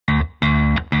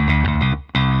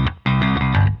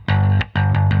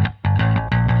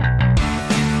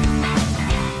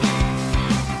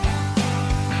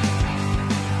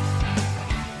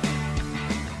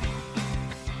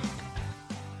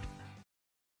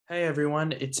Hey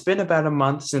everyone, it's been about a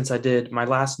month since I did my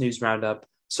last news roundup,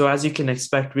 so as you can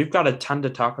expect, we've got a ton to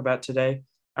talk about today.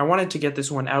 I wanted to get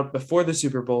this one out before the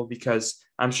Super Bowl because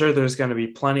I'm sure there's going to be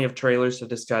plenty of trailers to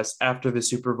discuss after the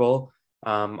Super Bowl.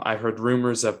 I heard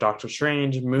rumors of Doctor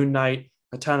Strange, Moon Knight,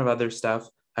 a ton of other stuff.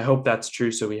 I hope that's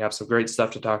true, so we have some great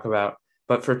stuff to talk about.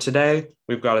 But for today,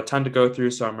 we've got a ton to go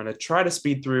through, so I'm going to try to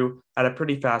speed through at a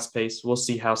pretty fast pace. We'll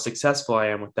see how successful I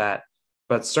am with that.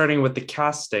 But starting with the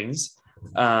castings.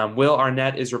 Will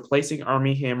Arnett is replacing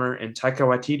Armie Hammer in Taika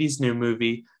Waititi's new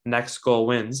movie, Next Goal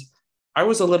Wins. I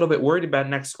was a little bit worried about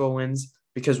Next Goal Wins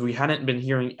because we hadn't been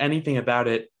hearing anything about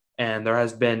it and there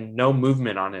has been no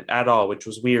movement on it at all, which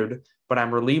was weird. But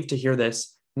I'm relieved to hear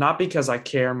this, not because I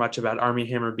care much about Armie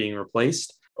Hammer being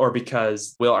replaced or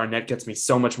because Will Arnett gets me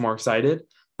so much more excited,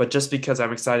 but just because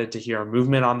I'm excited to hear a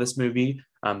movement on this movie.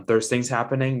 There's things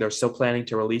happening. They're still planning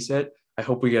to release it. I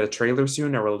hope we get a trailer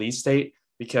soon, a release date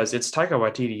because it's Taika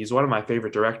Waititi. He's one of my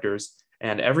favorite directors,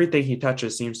 and everything he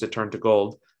touches seems to turn to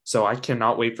gold. So I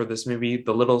cannot wait for this movie.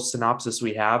 The little synopsis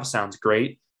we have sounds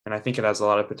great, and I think it has a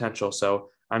lot of potential. So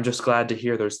I'm just glad to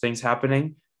hear there's things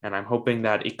happening, and I'm hoping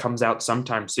that it comes out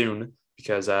sometime soon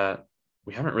because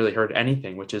we haven't really heard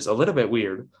anything, which is a little bit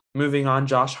weird. Moving on,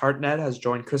 Josh Hartnett has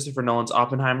joined Christopher Nolan's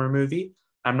Oppenheimer movie.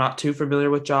 I'm not too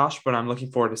familiar with Josh, but I'm looking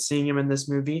forward to seeing him in this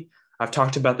movie. I've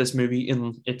talked about this movie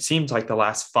in it seems like the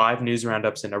last five news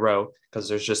roundups in a row because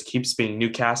there's just keeps being new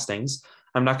castings.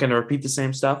 I'm not going to repeat the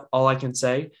same stuff. All I can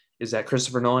say is that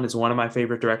Christopher Nolan is one of my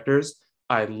favorite directors.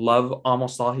 I love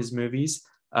almost all his movies.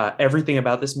 Everything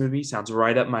about this movie sounds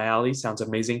right up my alley, sounds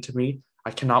amazing to me. I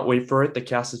cannot wait for it. The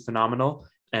cast is phenomenal,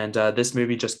 and this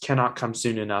movie just cannot come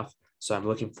soon enough. So I'm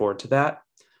looking forward to that.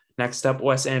 Next up,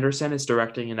 Wes Anderson is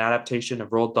directing an adaptation of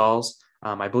Roald Dahl's.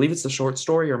 I believe it's a short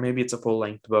story, or maybe it's a full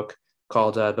length book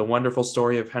called The Wonderful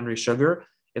Story of Henry Sugar.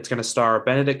 It's going to star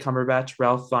Benedict Cumberbatch,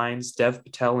 Ralph Fiennes, Dev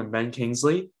Patel, and Ben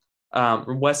Kingsley.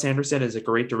 Wes Anderson is a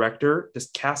great director. This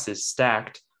cast is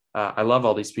stacked. I love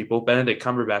all these people. Benedict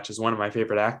Cumberbatch is one of my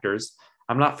favorite actors.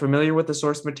 I'm not familiar with the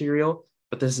source material,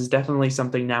 but this is definitely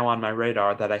something now on my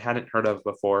radar that I hadn't heard of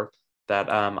before that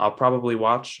I'll probably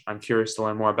watch. I'm curious to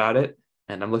learn more about it,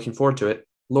 and I'm looking forward to it.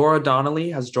 Laura Donnelly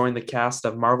has joined the cast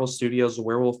of Marvel Studios'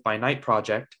 Werewolf by Night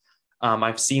project.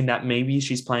 I've seen that maybe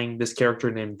she's playing this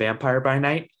character named Vampire by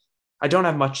Night. I don't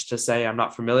have much to say. I'm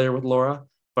not familiar with Laura,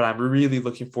 but I'm really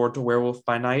looking forward to Werewolf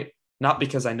by Night. Not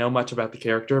because I know much about the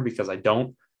character, because I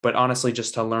don't, but honestly,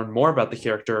 just to learn more about the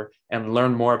character and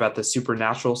learn more about the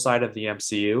supernatural side of the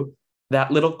MCU. That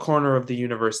little corner of the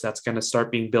universe that's going to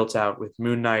start being built out with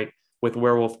Moon Knight, with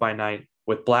Werewolf by Night,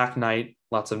 with Black Knight,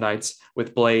 lots of knights,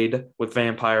 with Blade, with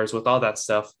vampires, with all that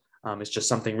stuff. It's just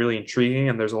something really intriguing,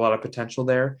 and there's a lot of potential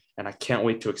there, and I can't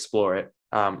wait to explore it.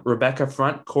 Rebecca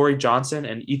Front, Corey Johnson,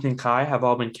 and Ethan Kai have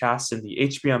all been cast in the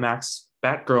HBO Max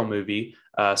Batgirl movie,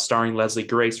 starring Leslie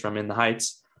Grace from In the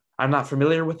Heights. I'm not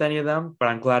familiar with any of them, but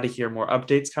I'm glad to hear more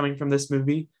updates coming from this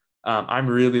movie. I'm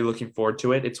really looking forward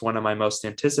to it. It's one of my most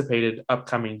anticipated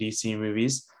upcoming DC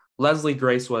movies. Leslie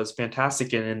Grace was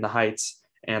fantastic in The Heights,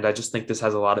 and I just think this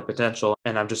has a lot of potential.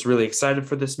 And I'm just really excited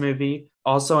for this movie.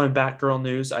 Also, in Batgirl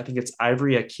news, I think it's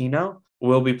Ivory Aquino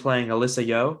will be playing Alyssa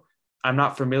Yeoh. I'm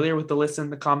not familiar with Alyssa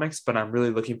in the comics, but I'm really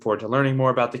looking forward to learning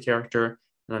more about the character.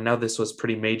 And I know this was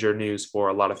pretty major news for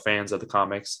a lot of fans of the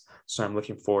comics. So I'm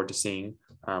looking forward to seeing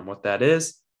what that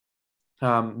is.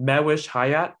 Mewish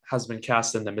Hayat has been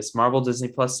cast in the Miss Marvel Disney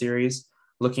Plus series.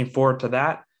 Looking forward to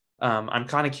that. I'm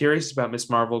kind of curious about Miss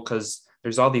Marvel because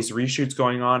there's all these reshoots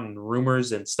going on and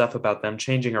rumors and stuff about them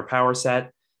changing her power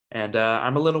set. And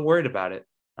I'm a little worried about it.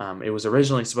 It was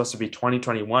originally supposed to be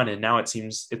 2021, and now it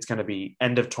seems it's going to be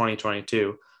end of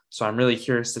 2022. So I'm really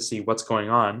curious to see what's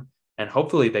going on. And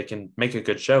hopefully they can make a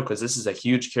good show because this is a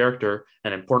huge character,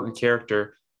 an important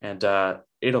character. And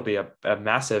it'll be a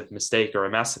massive mistake or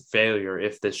a massive failure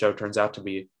if this show turns out to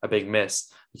be a big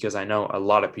miss, because I know a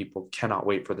lot of people cannot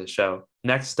wait for this show.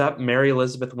 Next up, Mary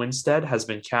Elizabeth Winstead has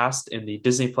been cast in the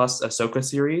Disney Plus Ahsoka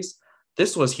series.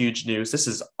 This was huge news. This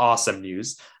is awesome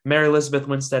news. Mary Elizabeth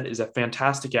Winstead is a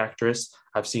fantastic actress.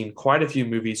 I've seen quite a few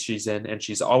movies she's in, and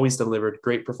she's always delivered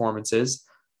great performances.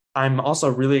 I'm also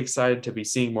really excited to be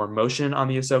seeing more motion on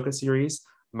the Ahsoka series.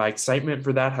 My excitement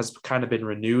for that has kind of been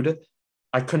renewed.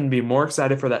 I couldn't be more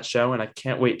excited for that show, and I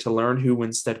can't wait to learn who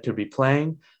Winstead could be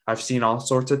playing. I've seen all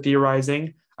sorts of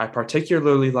theorizing. I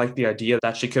particularly like the idea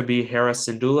that she could be Hera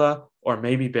Syndulla or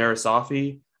maybe Barriss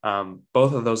Offee.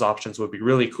 Both of those options would be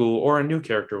really cool, or a new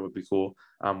character would be cool.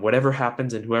 Whatever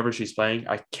happens and whoever she's playing,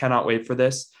 I cannot wait for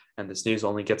this, and this news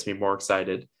only gets me more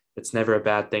excited. It's never a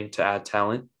bad thing to add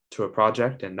talent to a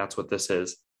project, and that's what this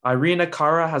is. Irina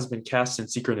Cara has been cast in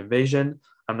Secret Invasion.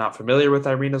 I'm not familiar with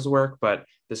Irina's work, but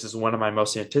this is one of my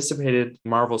most anticipated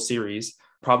Marvel series,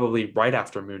 probably right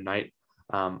after Moon Knight.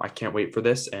 I can't wait for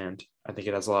this, and I think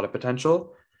it has a lot of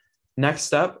potential.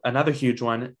 Next up, another huge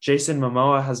one. Jason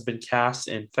Momoa has been cast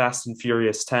in Fast and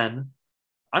Furious 10.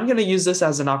 I'm going to use this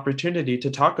as an opportunity to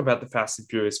talk about the Fast and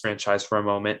Furious franchise for a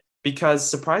moment because,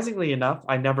 surprisingly enough,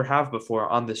 I never have before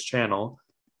on this channel.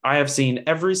 I have seen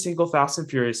every single Fast and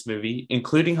Furious movie,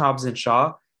 including Hobbs and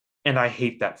Shaw, and I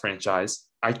hate that franchise.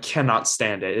 I cannot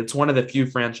stand it. It's one of the few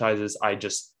franchises I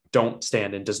just don't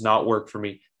stand and does not work for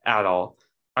me at all.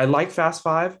 I like Fast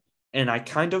Five, and I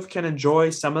kind of can enjoy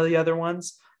some of the other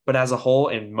ones, but as a whole,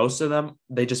 and most of them,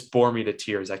 they just bore me to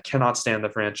tears. I cannot stand the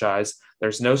franchise.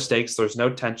 There's no stakes, there's no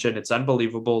tension. It's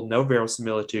unbelievable, no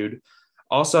verisimilitude.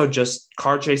 Also, just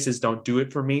car chases don't do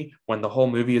it for me when the whole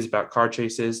movie is about car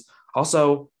chases.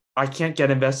 Also, I can't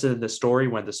get invested in the story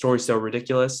when the story's so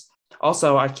ridiculous.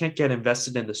 Also, I can't get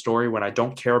invested in the story when I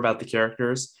don't care about the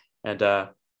characters. And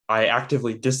I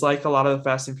actively dislike a lot of the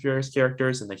Fast and Furious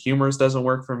characters, and the humor doesn't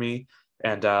work for me.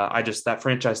 And that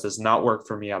franchise does not work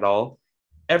for me at all.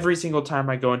 Every single time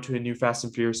I go into a new Fast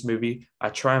and Furious movie, I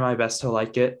try my best to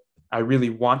like it. I really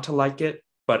want to like it,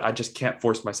 but I just can't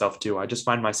force myself to. I just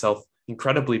find myself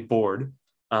incredibly bored,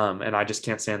 and I just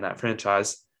can't stand that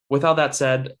franchise. With all that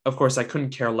said, of course, I couldn't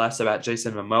care less about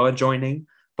Jason Momoa joining,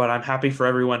 but I'm happy for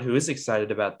everyone who is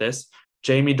excited about this.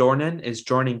 Jamie Dornan is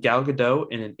joining Gal Gadot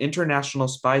in an international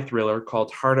spy thriller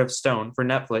called Heart of Stone for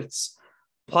Netflix.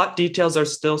 Plot details are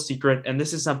still secret, and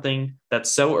this is something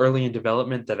that's so early in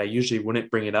development that I usually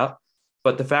wouldn't bring it up.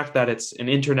 But the fact that it's an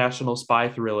international spy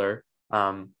thriller,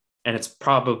 and it's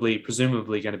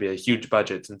presumably going to be a huge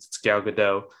budget since it's Gal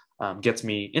Gadot, gets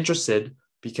me interested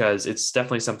because it's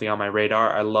definitely something on my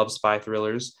radar. I love spy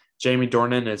thrillers. Jamie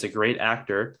Dornan is a great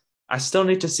actor. I still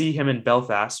need to see him in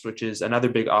Belfast, which is another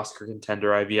big Oscar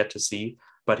contender I've yet to see,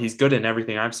 but he's good in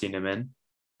everything I've seen him in.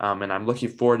 And I'm looking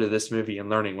forward to this movie and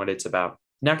learning what it's about.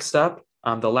 Next up,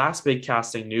 the last big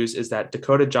casting news is that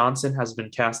Dakota Johnson has been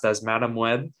cast as Madame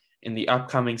Web in the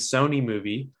upcoming Sony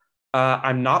movie.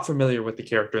 I'm not familiar with the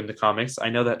character in the comics. I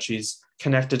know that she's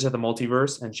connected to the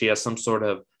multiverse and she has some sort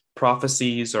of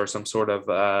prophecies or some sort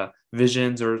of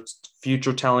visions or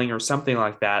future telling or something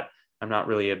like that. I'm not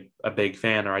really a big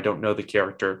fan, or I don't know the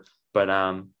character, but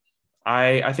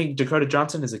I think Dakota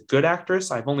Johnson is a good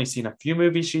actress. I've only seen a few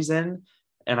movies she's in,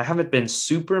 and I haven't been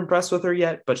super impressed with her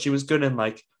yet, but she was good in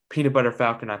like Peanut Butter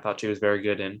Falcon. I thought she was very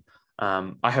good in.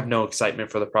 I have no excitement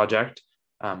for the project,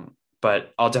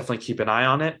 but I'll definitely keep an eye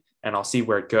on it and I'll see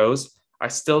where it goes. I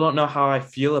still don't know how I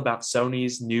feel about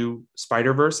Sony's new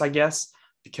Spider-Verse, I guess,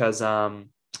 because I'm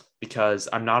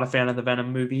not a fan of the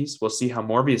Venom movies. We'll see how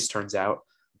Morbius turns out,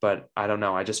 but I don't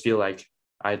know. I just feel like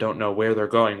I don't know where they're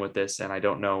going with this, and I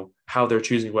don't know how they're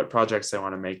choosing what projects they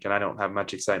want to make, and I don't have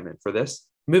much excitement for this.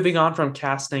 Moving on from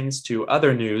castings to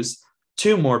other news,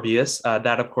 to Morbius,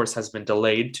 that of course has been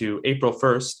delayed to April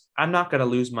 1st. I'm not going to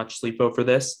lose much sleep over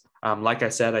this. Like I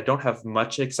said, I don't have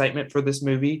much excitement for this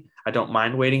movie. I don't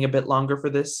mind waiting a bit longer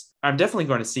for this. I'm definitely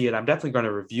going to see it. I'm definitely going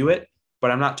to review it,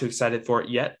 but I'm not too excited for it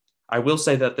yet. I will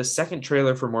say that the second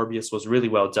trailer for Morbius was really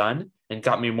well done and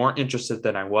got me more interested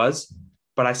than I was,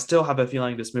 but I still have a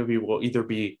feeling this movie will either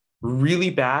be really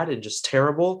bad and just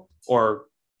terrible, or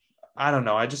I don't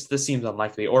know. This seems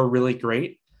unlikely, or really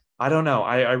great. I don't know.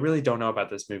 I really don't know about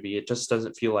this movie. It just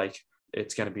doesn't feel like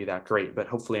it's going to be that great, but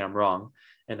hopefully I'm wrong.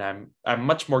 And I'm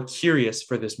much more curious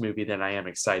for this movie than I am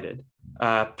excited.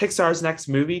 Pixar's next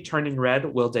movie, Turning Red,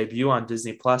 will debut on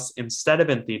Disney Plus instead of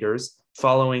in theaters,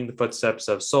 following the footsteps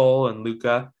of Soul and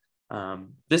Luca.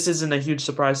 This isn't a huge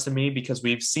surprise to me because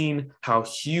we've seen how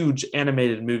huge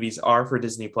animated movies are for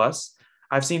Disney Plus.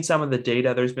 I've seen some of the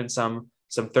data. There's been some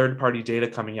third-party data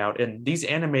coming out, and these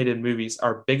animated movies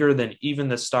are bigger than even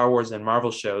the Star Wars and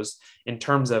Marvel shows in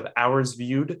terms of hours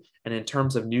viewed and in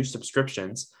terms of new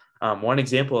subscriptions. One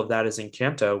example of that is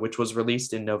Encanto, which was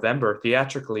released in November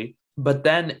theatrically, but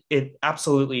then it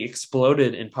absolutely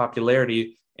exploded in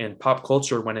popularity in pop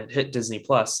culture when it hit Disney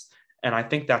Plus. And I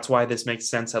think that's why this makes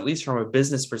sense, at least from a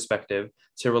business perspective,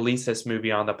 to release this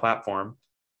movie on the platform.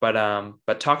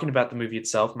 But talking about the movie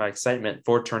itself, my excitement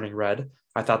for Turning Red,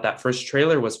 I thought that first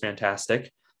trailer was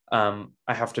fantastic. I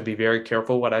have to be very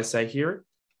careful what I say here.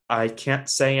 I can't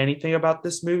say anything about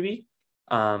this movie,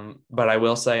 but I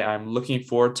will say I'm looking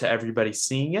forward to everybody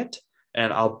seeing it,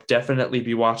 and I'll definitely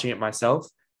be watching it myself.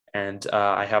 And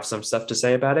I have some stuff to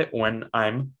say about it when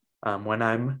I'm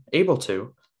able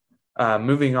to.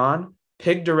 Moving on,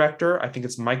 Pig director, I think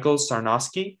it's Michael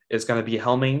Sarnowski, is going to be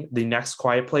helming the next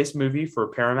Quiet Place movie for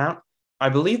Paramount. I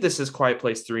believe this is Quiet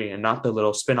Place 3 and not the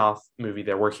little spin-off movie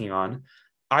they're working on.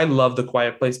 I love the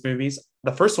Quiet Place movies.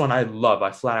 The first one I love,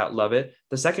 I flat out love it.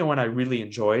 The second one I really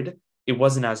enjoyed. It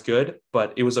wasn't as good,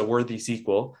 but it was a worthy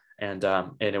sequel, and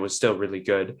it was still really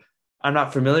good. I'm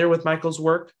not familiar with Michael's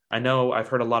work. I know I've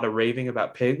heard a lot of raving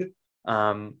about Pig.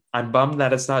 I'm bummed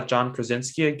that it's not John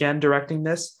Krasinski again directing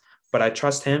this, but I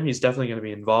trust him. He's definitely going to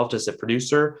be involved as a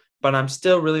producer. But I'm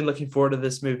still really looking forward to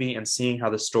this movie and seeing how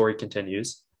the story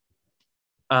continues.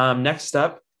 Next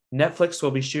up, Netflix will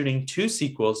be shooting two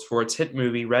sequels for its hit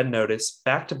movie Red Notice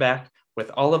back to back with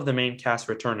all of the main cast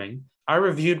returning. I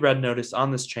reviewed Red Notice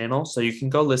on this channel, so you can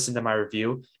go listen to my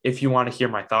review if you want to hear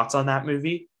my thoughts on that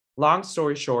movie. Long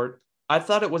story short, I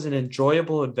thought it was an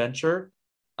enjoyable adventure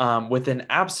with an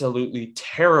absolutely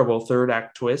terrible third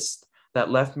act twist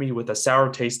that left me with a sour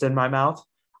taste in my mouth.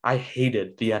 I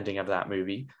hated the ending of that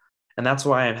movie. And that's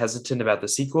why I'm hesitant about the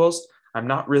sequels. I'm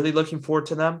not really looking forward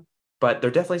to them, but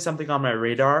they're definitely something on my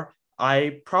radar.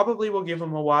 I probably will give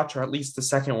them a watch, or at least the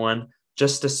second one,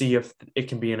 just to see if it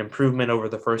can be an improvement over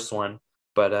the first one.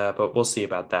 But we'll see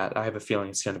about that. I have a feeling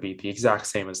it's going to be the exact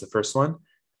same as the first one.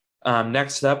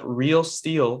 Next up, Real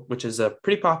Steel, which is a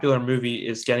pretty popular movie,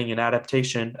 is getting an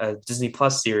adaptation, a Disney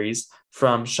Plus series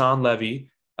from Sean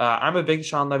Levy. I'm a big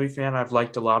Sean Levy fan. I've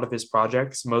liked a lot of his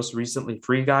projects. Most recently,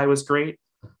 Free Guy was great.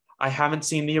 I haven't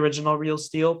seen the original Real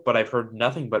Steel, but I've heard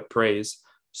nothing but praise.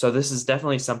 So this is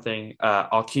definitely something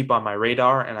I'll keep on my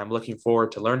radar, and I'm looking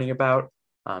forward to learning about.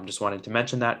 Just wanted to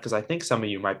mention that because I think some of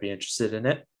you might be interested in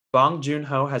it. Bong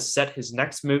Joon-ho has set his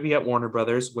next movie at Warner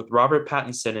Brothers with Robert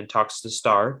Pattinson in talks to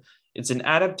star. It's an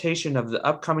adaptation of the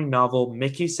upcoming novel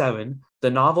Mickey 7. The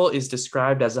novel is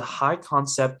described as a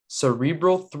high-concept,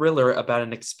 cerebral thriller about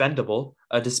an expendable,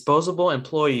 a disposable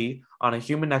employee on a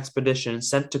human expedition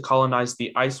sent to colonize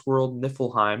the ice world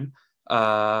Niflheim,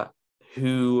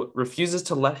 who refuses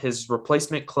to let his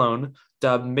replacement clone,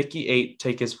 dubbed Mickey 8,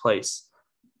 take his place.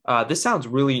 This sounds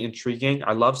really intriguing.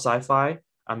 I love sci-fi.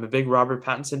 I'm a big Robert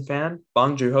Pattinson fan.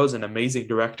 Bong Joon-ho is an amazing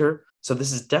director. So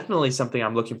this is definitely something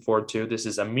I'm looking forward to. This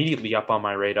is immediately up on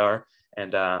my radar,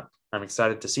 and I'm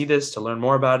excited to see this, to learn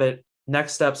more about it.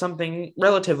 Next up, something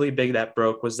relatively big that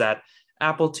broke was that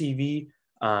Apple TV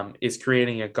is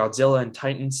creating a Godzilla and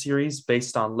Titan series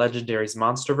based on Legendary's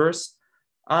MonsterVerse.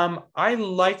 I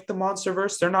like the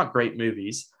MonsterVerse. They're not great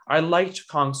movies. I liked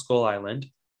Kong Skull Island.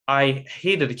 I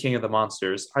hated King of the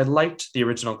Monsters. I liked the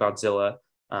original Godzilla,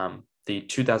 the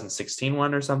 2016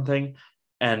 one or something.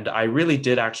 And I really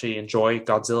did actually enjoy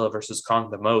Godzilla versus Kong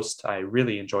the most. I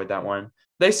really enjoyed that one.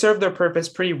 They serve their purpose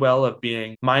pretty well of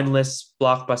being mindless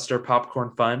blockbuster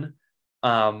popcorn fun.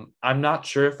 I'm not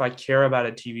sure if I care about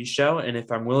a TV show and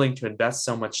if I'm willing to invest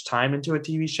so much time into a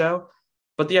TV show,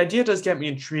 but the idea does get me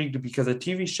intrigued because a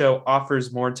TV show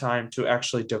offers more time to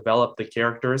actually develop the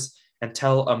characters and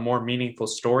tell a more meaningful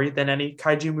story than any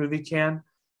kaiju movie can.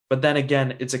 But then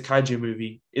again, it's a kaiju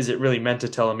movie. Is it really meant to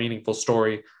tell a meaningful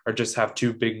story or just have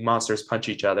two big monsters punch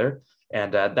each other?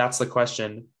 And that's the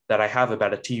question that I have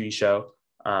about a TV show.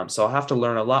 So I'll have to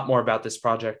learn a lot more about this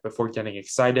project before getting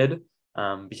excited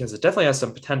because it definitely has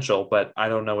some potential, but I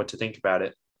don't know what to think about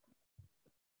it.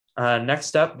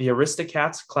 Next up, the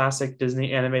Aristocats classic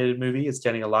Disney animated movie is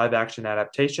getting a live action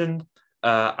adaptation.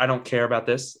 I don't care about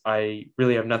this. I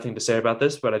really have nothing to say about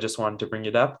this, but I just wanted to bring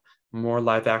it up. More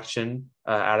live action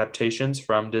adaptations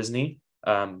from Disney.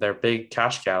 They're big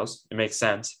cash cows. It makes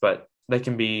sense, but they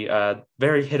can be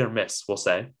very hit or miss, we'll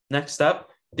say. Next up,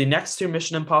 the next two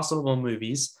Mission Impossible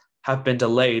movies have been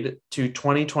delayed to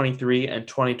 2023 and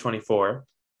 2024.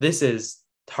 This is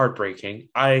heartbreaking.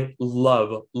 I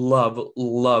love, love,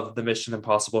 love the Mission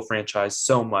Impossible franchise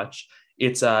so much.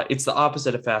 It's the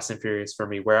opposite of Fast and Furious for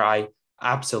me, where I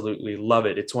absolutely love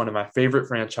it. It's one of my favorite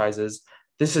franchises.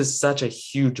 This is such a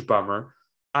huge bummer.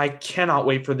 I cannot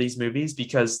wait for these movies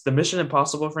because the Mission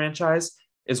Impossible franchise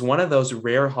is one of those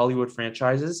rare Hollywood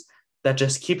franchises that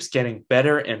just keeps getting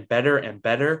better and better and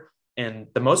better. And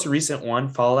the most recent one,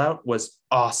 Fallout, was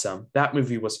awesome. That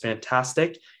movie was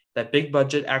fantastic. That big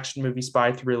budget action movie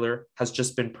spy thriller has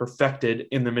just been perfected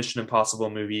in the Mission Impossible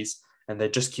movies, and they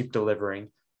just keep delivering.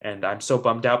 And I'm so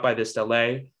bummed out by this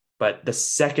delay. But the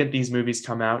second these movies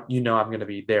come out, you know I'm going to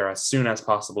be there as soon as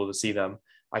possible to see them.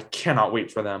 I cannot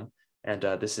wait for them. And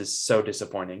this is so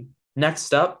disappointing.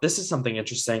 Next up, this is something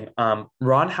interesting.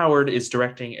 Ron Howard is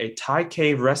directing a Thai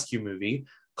cave rescue movie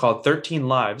called 13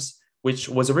 Lives, which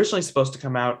was originally supposed to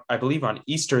come out, I believe, on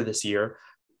Easter this year,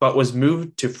 but was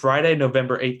moved to Friday,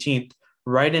 November 18th,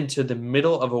 right into the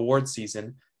middle of award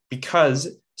season,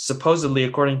 because supposedly,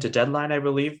 according to Deadline, I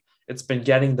believe, it's been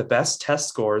getting the best test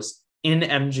scores in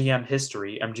MGM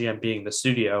history, MGM being the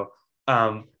studio,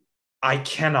 I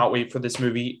cannot wait for this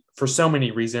movie for so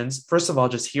many reasons. First of all,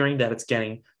 just hearing that it's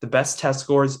getting the best test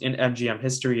scores in MGM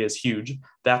history is huge.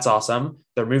 That's awesome.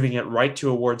 They're moving it right to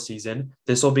award season.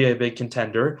 This will be a big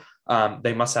contender.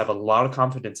 They must have a lot of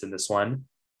confidence in this one.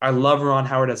 I love Ron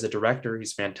Howard as a director.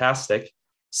 He's fantastic.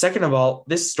 Second of all,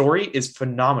 this story is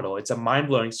phenomenal. It's a mind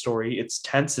blowing story. It's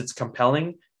tense, it's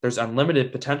compelling. There's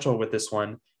unlimited potential with this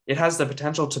one. It has the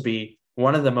potential to be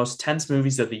one of the most tense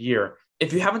movies of the year.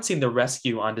 If you haven't seen The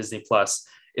Rescue on Disney Plus,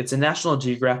 it's a National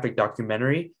Geographic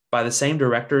documentary by the same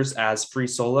directors as Free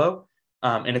Solo.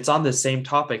 And it's on the same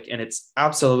topic, and it's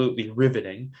absolutely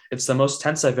riveting. It's the most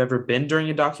tense I've ever been during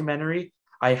a documentary.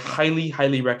 I highly,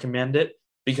 highly recommend it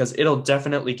because it'll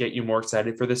definitely get you more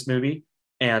excited for this movie.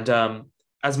 And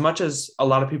as much as a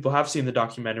lot of people have seen the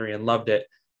documentary and loved it,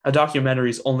 a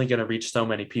documentary is only going to reach so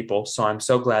many people. So I'm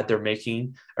so glad they're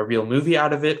making a real movie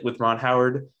out of it with Ron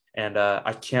Howard. And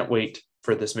I can't wait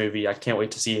for this movie. I can't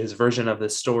wait to see his version of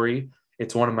this story.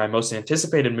 It's one of my most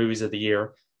anticipated movies of the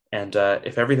year. And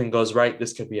if everything goes right,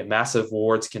 this could be a massive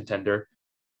awards contender.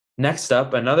 Next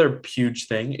up, another huge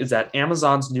thing is that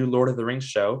Amazon's new Lord of the Rings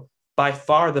show, by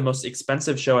far the most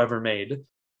expensive show ever made.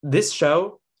 This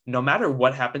show, no matter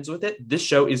what happens with it, this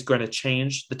show is going to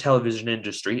change the television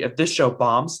industry. If this show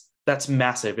bombs, that's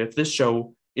massive. If this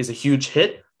show is a huge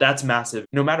hit, that's massive.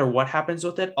 No matter what happens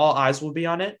with it, all eyes will be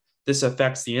on it. This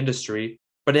affects the industry.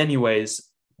 But anyways,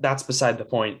 that's beside the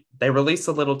point. They released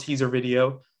a little teaser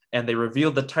video and they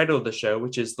revealed the title of the show,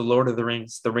 which is The Lord of the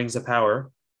Rings, The Rings of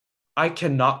Power. I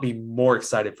cannot be more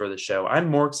excited for the show. I'm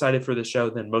more excited for the show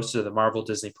than most of the Marvel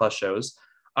Disney Plus shows.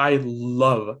 I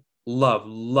love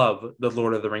the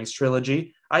Lord of the Rings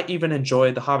trilogy. I even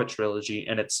enjoy the Hobbit trilogy,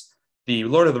 and it's the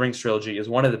Lord of the Rings trilogy is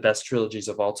one of the best trilogies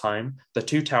of all time. The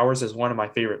Two Towers is one of my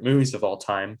favorite movies of all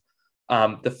time.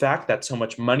 The fact that so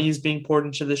much money is being poured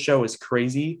into the show is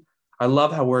crazy. I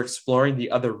love how we're exploring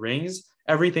the other rings.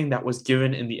 Everything that was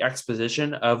given in the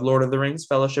exposition of Lord of the Rings,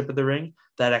 Fellowship of the Ring,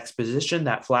 that exposition,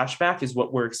 that flashback is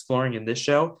what we're exploring in this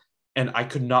show. And I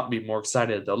could not be more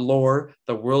excited. The lore,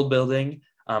 the world building,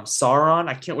 Sauron.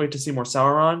 I can't wait to see more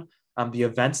Sauron. The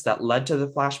events that led to the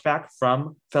flashback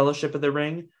from Fellowship of the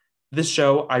Ring. This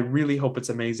show, I really hope it's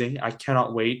amazing. I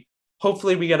cannot wait.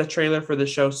 Hopefully, we get a trailer for the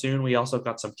show soon. We also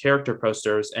got some character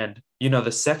posters. And,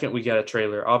 the second we get a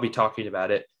trailer, I'll be talking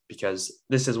about it because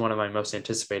this is one of my most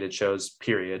anticipated shows,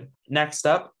 period. Next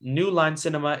up, New Line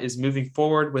Cinema is moving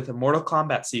forward with a Mortal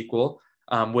Kombat sequel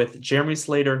with Jeremy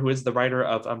Slater, who is the writer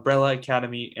of Umbrella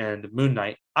Academy and Moon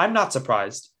Knight. I'm not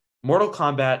surprised. Mortal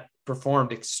Kombat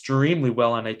performed extremely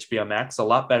well on HBO Max, a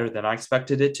lot better than I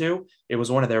expected it to. It was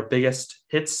one of their biggest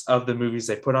hits of the movies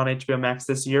they put on HBO Max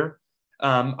this year.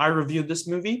 I reviewed this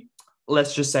movie.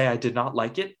 Let's just say I did not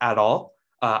like it at all.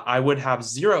 I would have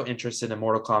zero interest in a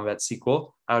Mortal Kombat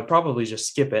sequel. I would probably just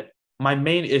skip it. My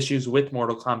main issues with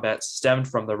Mortal Kombat stemmed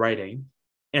from the writing,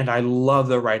 and I love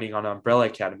the writing on Umbrella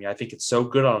Academy. I think it's so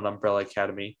good on Umbrella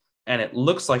Academy, and it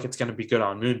looks like it's going to be good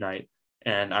on Moon Knight,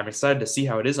 and I'm excited to see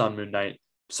how it is on Moon Knight.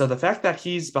 So the fact that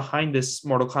he's behind this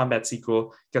Mortal Kombat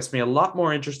sequel gets me a lot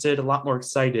more interested, a lot more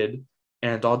excited,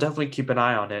 and I'll definitely keep an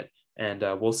eye on it, and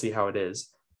we'll see how it is.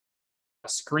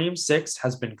 Scream 6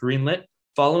 has been greenlit.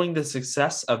 Following the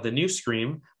success of the new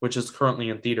Scream, which is currently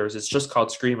in theaters. It's just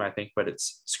called Scream, I think, but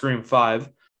it's Scream 5.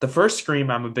 The first Scream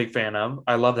I'm a big fan of.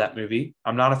 I love that movie.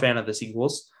 I'm not a fan of the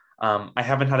sequels. I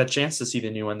haven't had a chance to see the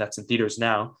new one that's in theaters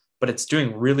now, but it's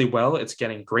doing really well. It's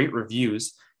getting great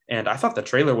reviews, and I thought the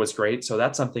trailer was great, so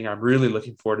that's something I'm really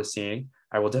looking forward to seeing.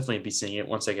 I will definitely be seeing it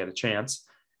once I get a chance,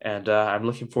 and I'm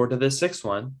looking forward to this sixth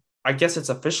one. I guess it's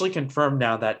officially confirmed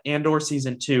now that Andor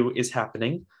Season 2 is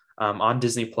happening on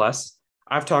Disney+. Plus.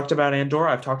 I've talked about Andor.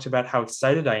 I've talked about how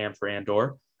excited I am for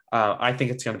Andor. I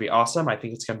think it's going to be awesome. I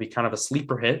think it's going to be kind of a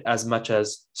sleeper hit as much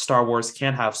as Star Wars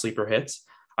can have sleeper hits.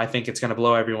 I think it's going to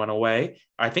blow everyone away.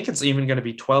 I think it's even going to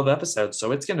be 12 episodes,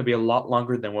 so it's going to be a lot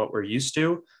longer than what we're used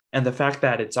to. And the fact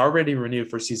that it's already renewed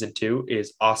for season 2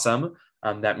 is awesome.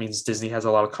 That means Disney has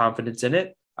a lot of confidence in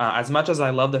it. As much as I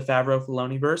love the Favreau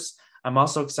Filoniverse, I'm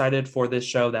also excited for this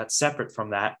show that's separate from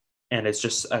that. And it's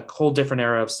just a whole different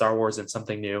era of Star Wars and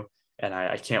something new. And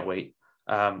I can't wait.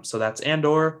 So that's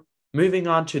Andor. Moving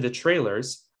on to the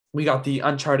trailers, we got the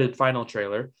Uncharted final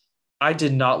trailer. I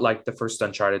did not like the first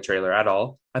Uncharted trailer at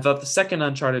all. I thought the second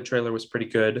Uncharted trailer was pretty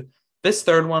good. This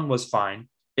third one was fine.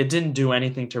 It didn't do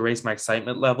anything to raise my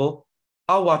excitement level.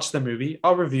 I'll watch the movie.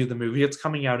 I'll review the movie. It's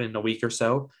coming out in a week or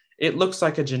so. It looks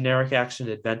like a generic action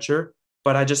adventure,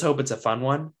 but I just hope it's a fun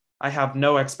one. I have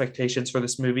no expectations for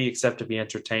this movie except to be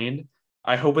entertained.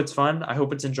 I hope it's fun. I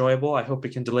hope it's enjoyable. I hope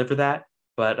it can deliver that,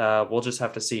 but we'll just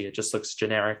have to see. It just looks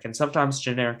generic, and sometimes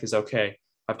generic is okay.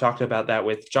 I've talked about that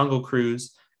with Jungle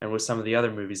Cruise and with some of the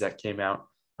other movies that came out.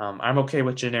 I'm okay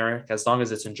with generic as long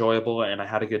as it's enjoyable and I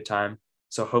had a good time.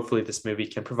 So hopefully this movie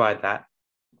can provide that.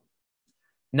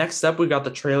 Next up, we got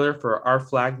the trailer for Our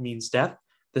Flag Means Death.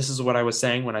 This is what I was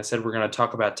saying when I said we're going to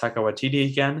talk about Taika Waititi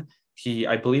again. He,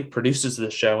 I believe, produces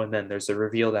the show, and then there's a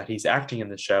reveal that he's acting in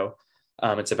the show.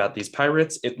 It's about these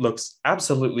pirates. It looks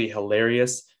absolutely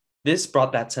hilarious. This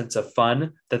brought that sense of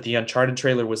fun that the Uncharted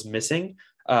trailer was missing.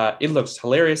 It looks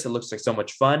hilarious. It looks like so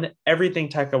much fun. Everything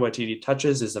Taika Waititi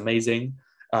touches is amazing.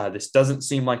 This doesn't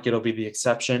seem like it'll be the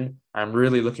exception. I'm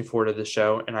really looking forward to the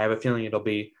show, and I have a feeling it'll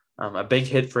be a big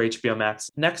hit for HBO Max.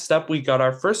 Next up, we got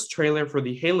our first trailer for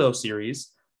the Halo series.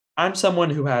 I'm someone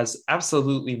who has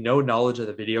absolutely no knowledge of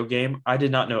the video game. I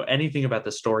did not know anything about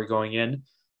the story going in,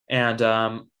 and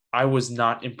I was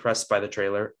not impressed by the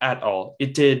trailer at all.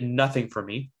 It did nothing for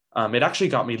me. It actually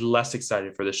got me less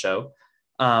excited for the show.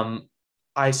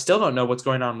 I still don't know what's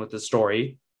going on with the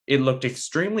story. It looked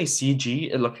extremely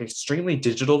CG. It looked extremely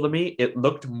digital to me. It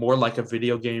looked more like a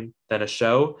video game than a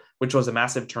show, which was a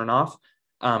massive turnoff.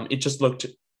 It just looked,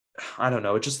 I don't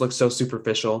know, it just looks so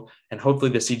superficial. And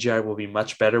hopefully the CGI will be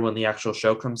much better when the actual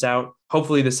show comes out.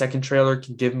 Hopefully the second trailer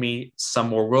can give me some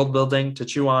more world building to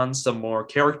chew on, some more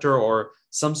character or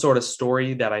some sort of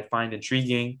story that I find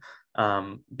intriguing,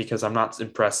 because I'm not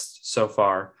impressed so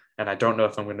far. And I don't know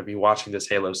if I'm going to be watching this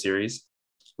Halo series.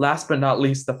 Last but not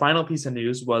least, the final piece of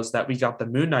news was that we got the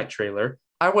Moon Knight trailer.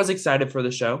 I was excited for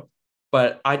the show,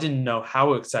 but I didn't know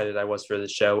how excited I was for the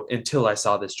show until I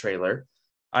saw this trailer.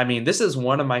 I mean, this is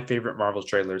one of my favorite Marvel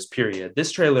trailers, period.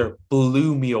 This trailer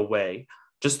blew me away.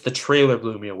 Just the trailer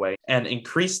blew me away and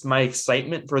increased my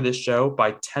excitement for this show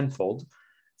by tenfold.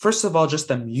 First of all, just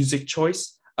the music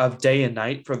choice of Day and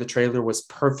Night for the trailer was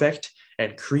perfect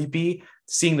and creepy.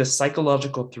 Seeing the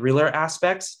psychological thriller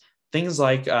aspects, things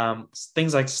like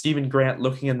Stephen Grant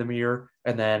looking in the mirror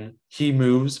and then he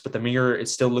moves, but the mirror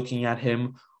is still looking at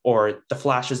him, or the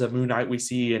flashes of Moon Knight we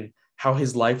see and how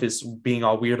his life is being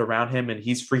all weird around him and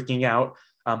he's freaking out.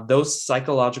 Those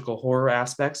psychological horror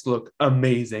aspects look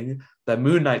amazing. The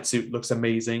Moon Knight suit looks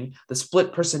amazing. The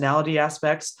split personality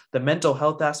aspects, the mental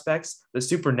health aspects, the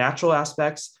supernatural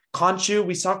aspects. Khonshu,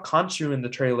 we saw Khonshu in the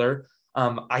trailer.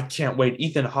 I can't wait.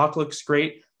 Ethan Hawke looks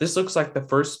great. This looks like the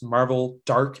first Marvel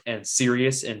dark and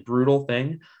serious and brutal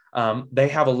thing. They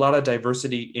have a lot of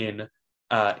diversity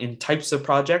in types of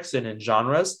projects and in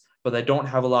genres, but they don't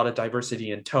have a lot of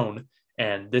diversity in tone.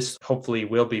 And this hopefully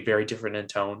will be very different in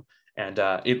tone. And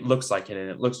it looks like it, and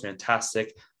it looks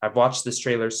fantastic. I've watched this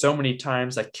trailer so many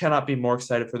times. I cannot be more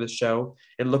excited for this show.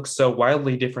 It looks so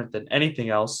wildly different than anything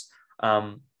else.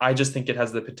 I just think it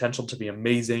has the potential to be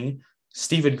amazing.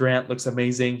 Stephen Grant looks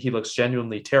amazing. He looks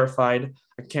genuinely terrified.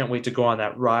 I can't wait to go on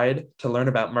that ride to learn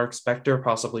about Mark Spector,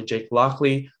 possibly Jake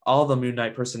Lockley, all the Moon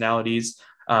Knight personalities,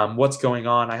 what's going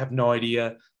on. I have no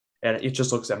idea. And it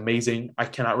just looks amazing. I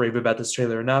cannot rave about this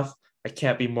trailer enough. I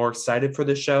can't be more excited for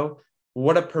this show.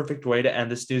 What a perfect way to end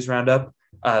this news roundup.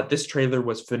 This trailer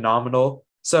was phenomenal.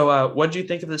 So what do you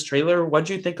think of this trailer? What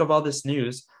do you think of all this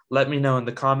news? Let me know in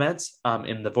the comments,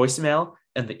 in the voicemail,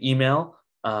 and the email.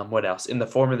 What else? In the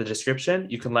form of the description,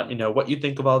 you can let me know what you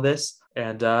think of all this.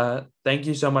 And thank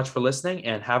you so much for listening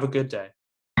and have a good day.